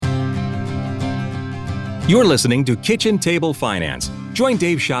You're listening to Kitchen Table Finance. Join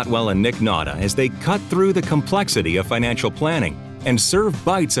Dave Shotwell and Nick Nauta as they cut through the complexity of financial planning and serve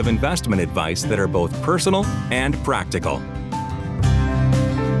bites of investment advice that are both personal and practical.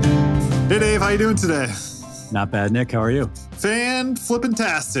 Hey Dave, how you doing today? Not bad, Nick. How are you?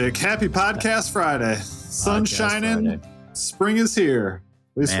 Fan-flippin-tastic. Happy Podcast Friday. Sun shining. Friday. Spring is here.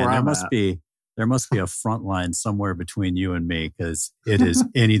 At least where I'm at. There must be a front line somewhere between you and me, because it is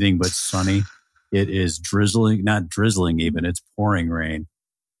anything but sunny. It is drizzling, not drizzling even, it's pouring rain.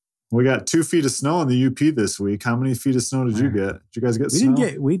 We got 2 feet of snow in the UP this week. How many feet of snow did you get? Did you guys get snow?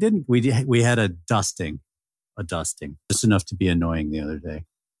 We had a dusting. Just enough to be annoying the other day.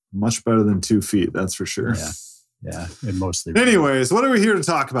 Much better than 2 feet, that's for sure. Yeah, and mostly. Anyways, what are we here to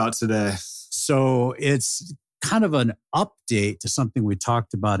talk about today? So it's kind of an update to something we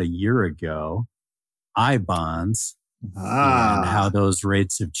talked about a year ago, I-bonds. And how those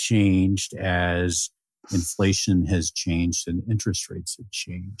rates have changed as inflation has changed and interest rates have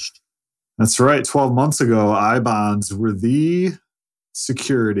changed. That's right. 12 months ago, I-bonds were the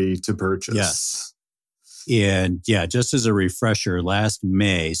security to purchase. Yes. And just as a refresher, last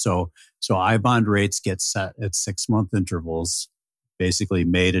May, so I-bond rates get set at 6-month intervals, basically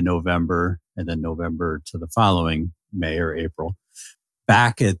May to November, and then November to the following May or April.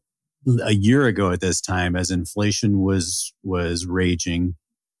 Back at a year ago at this time, as inflation was raging,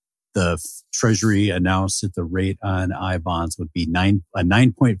 the Treasury announced that the rate on I-bonds would be a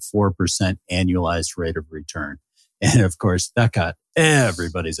 9.4% annualized rate of return. And of course, that got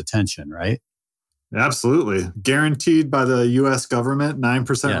everybody's attention, right? Absolutely. Guaranteed by the U.S. government,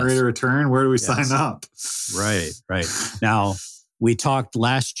 9% rate of return. Where do we sign up? Right. Now, we talked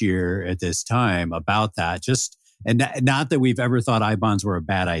last year at this time about that, and not that we've ever thought I-bonds were a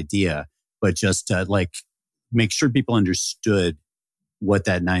bad idea, but just to make sure people understood what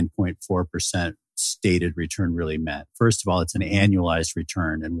that 9.4% stated return really meant. First of all, it's an annualized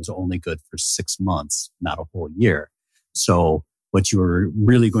return and was only good for 6 months, not a whole year. So what you were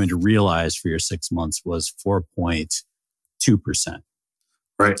really going to realize for your 6 months was 4.2%.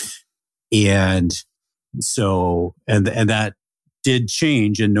 Right. And so, and that did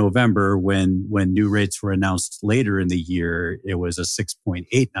change in November when new rates were announced later in the year. It was a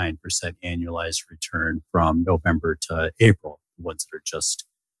 6.89% annualized return from November to April. The ones that are just,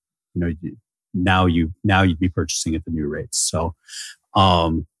 now you'd be purchasing at the new rates. So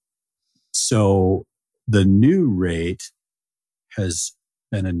the new rate has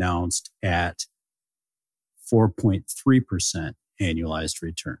been announced at 4.3% annualized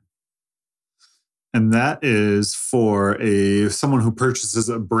return. And that is for someone who purchases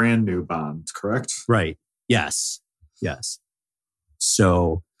a brand new bond, correct? Right. Yes.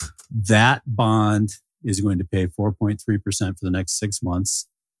 So that bond is going to pay 4.3% for the next 6 months.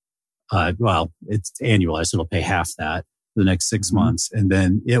 It's annualized. It'll pay half that for the next 6 months. And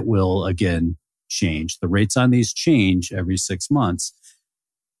then it will again change. The rates on these change every 6 months.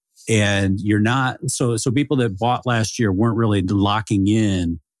 And you're not, so people that bought last year weren't really locking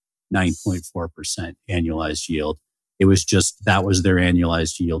in 9.4% annualized yield. It was just, that was their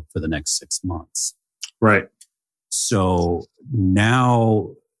annualized yield for the next 6 months. Right. So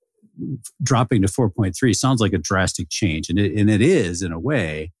now dropping to 4.3 sounds like a drastic change. And it is in a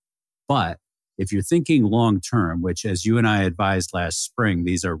way. But if you're thinking long-term, which as you and I advised last spring,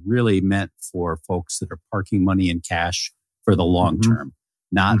 these are really meant for folks that are parking money in cash for the long term,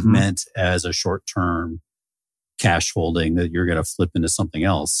 not meant as a short-term cash holding that you're going to flip into something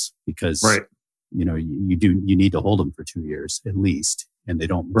else because, you need to hold them for 2 years at least, and they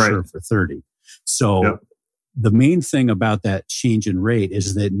don't mature for 30. So the main thing about that change in rate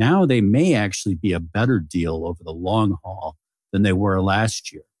is that now they may actually be a better deal over the long haul than they were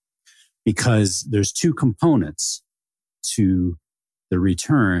last year, because there's 2 components to the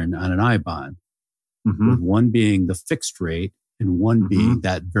return on an I-bond, with one being the fixed rate and one being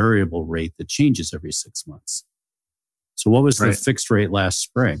that variable rate that changes every 6 months. So what was the fixed rate last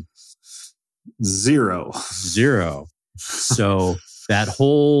spring? Zero. So that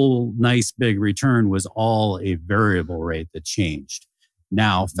whole nice big return was all a variable rate that changed.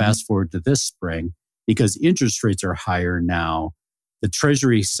 Now, fast forward to this spring, because interest rates are higher now, the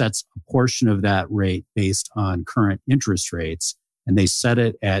Treasury sets a portion of that rate based on current interest rates, and they set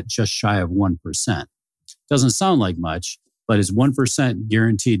it at just shy of 1%. Doesn't sound like much, but it's 1%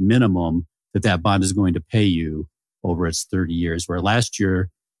 guaranteed minimum that bond is going to pay you over its 30 years, where last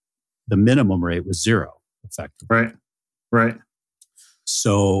year the minimum rate was 0, effectively. Right.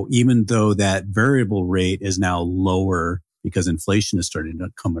 So even though that variable rate is now lower because inflation is starting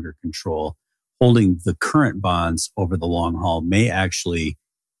to come under control, holding the current bonds over the long haul may actually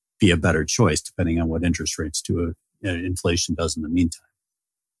be a better choice depending on what interest rates inflation does in the meantime.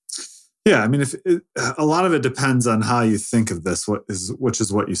 Yeah, I mean, a lot of it depends on how you think of this, which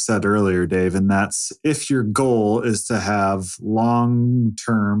is what you said earlier, Dave, and that's if your goal is to have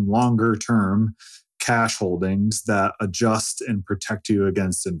longer term cash holdings that adjust and protect you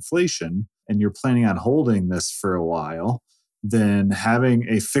against inflation, and you're planning on holding this for a while, then having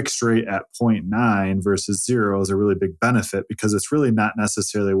a fixed rate at 0.9 versus 0 is a really big benefit, because it's really not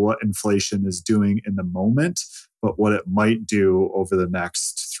necessarily what inflation is doing in the moment, but what it might do over the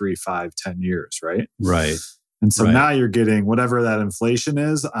next 3, 5, 10 years, right? Right. And so now you're getting whatever that inflation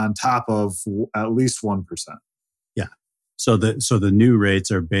is on top of at least 1%. Yeah. So the new rates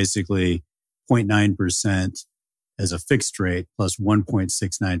are basically 0.9% as a fixed rate plus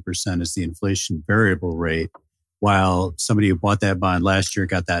 1.69% as the inflation variable rate, while somebody who bought that bond last year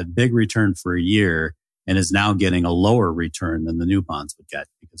got that big return for a year and is now getting a lower return than the new bonds would get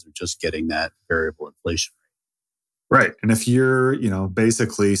because they're just getting that variable inflation rate. Right. And if you're,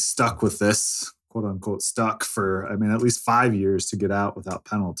 basically stuck with this, quote unquote, stuck for, at least 5 years to get out without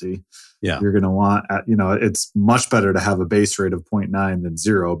penalty, you're going to want, it's much better to have a base rate of 0.9 than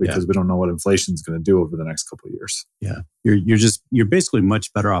 0 because we don't know what inflation is going to do over the next couple of years. Yeah. You're basically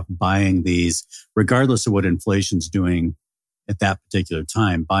much better off buying these, regardless of what inflation's doing at that particular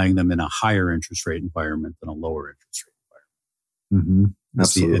time, buying them in a higher interest rate environment than a lower interest rate environment. Mm-hmm.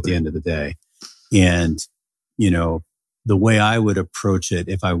 Absolutely. At the end of the day. And, the way I would approach it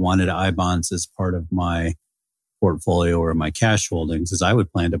if I wanted I-bonds as part of my portfolio or my cash holdings is I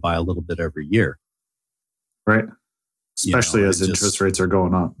would plan to buy a little bit every year. Right. Especially as interest rates are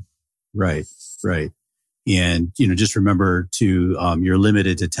going up. Right. And, just remember you're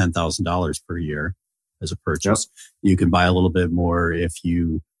limited to $10,000 per year as a purchase. Yep. You can buy a little bit more if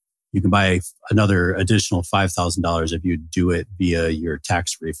you can buy another additional $5,000 if you do it via your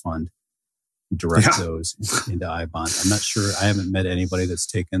tax refund. Direct those into I-bonds. I'm not sure. I haven't met anybody that's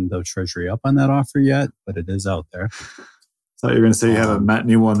taken the Treasury up on that offer yet, but it is out there. I thought you were going to say you haven't met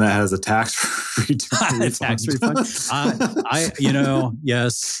anyone that has a tax refund. Tax refund?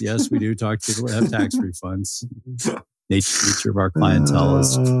 Yes, we do talk to people that have tax refunds. Nature of our clientele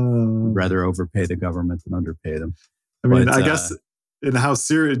is rather overpay the government than underpay them. I guess in how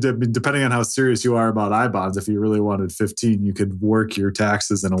serious, depending on how serious you are about I-bonds, if you really wanted 15, you could work your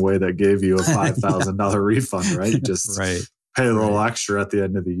taxes in a way that gave you a $5,000 refund, right? Just pay a little extra at the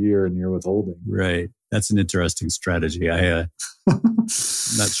end of the year and you're withholding. Right. That's an interesting strategy. I'm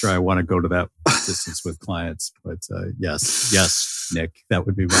not sure I want to go to that distance with clients, but yes, Nick, that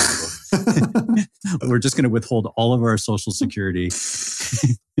would be viable. We're just going to withhold all of our Social Security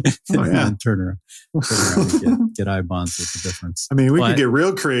and turn around and get I-bonds with the difference. We could get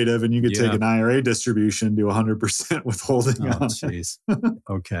real creative and you could take an IRA distribution, do 100% withholding on it. Jeez.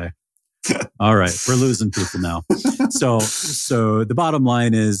 Okay. All right. We're losing people now. So the bottom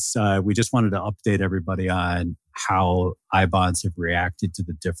line is we just wanted to update everybody on how I-bonds have reacted to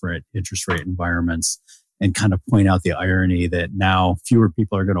the different interest rate environments and kind of point out the irony that now fewer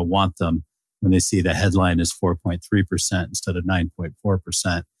people are going to want them when they see the headline is 4.3% instead of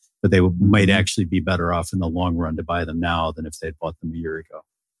 9.4%, but they might actually be better off in the long run to buy them now than if they'd bought them a year ago.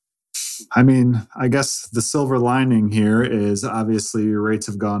 I guess the silver lining here is obviously your rates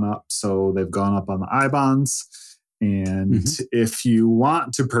have gone up. So they've gone up on the I-bonds. And if you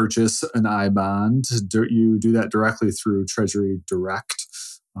want to purchase an I-bond, you do that directly through Treasury Direct.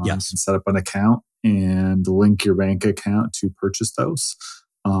 You can set up an account and link your bank account to purchase those.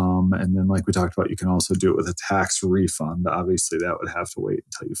 And then like we talked about, you can also do it with a tax refund. Obviously, that would have to wait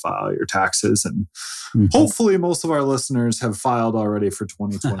until you file your taxes. And hopefully most of our listeners have filed already for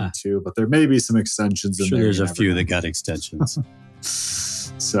 2022, but there may be some extensions in there. There's a few that got extensions.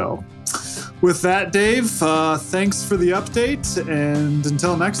 So with that, Dave, thanks for the update. And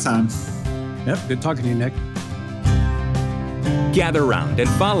until next time. Yep, good talking to you, Nick. Gather round and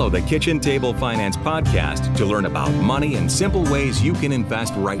follow the Kitchen Table Finance podcast to learn about money and simple ways you can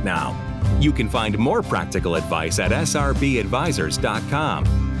invest right now. You can find more practical advice at srbadvisors.com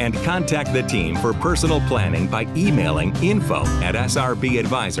and contact the team for personal planning by emailing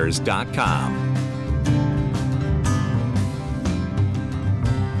info@srbadvisors.com.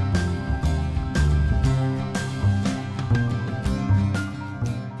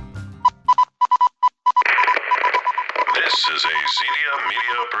 This is a Zedia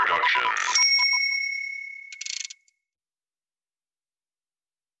Media production.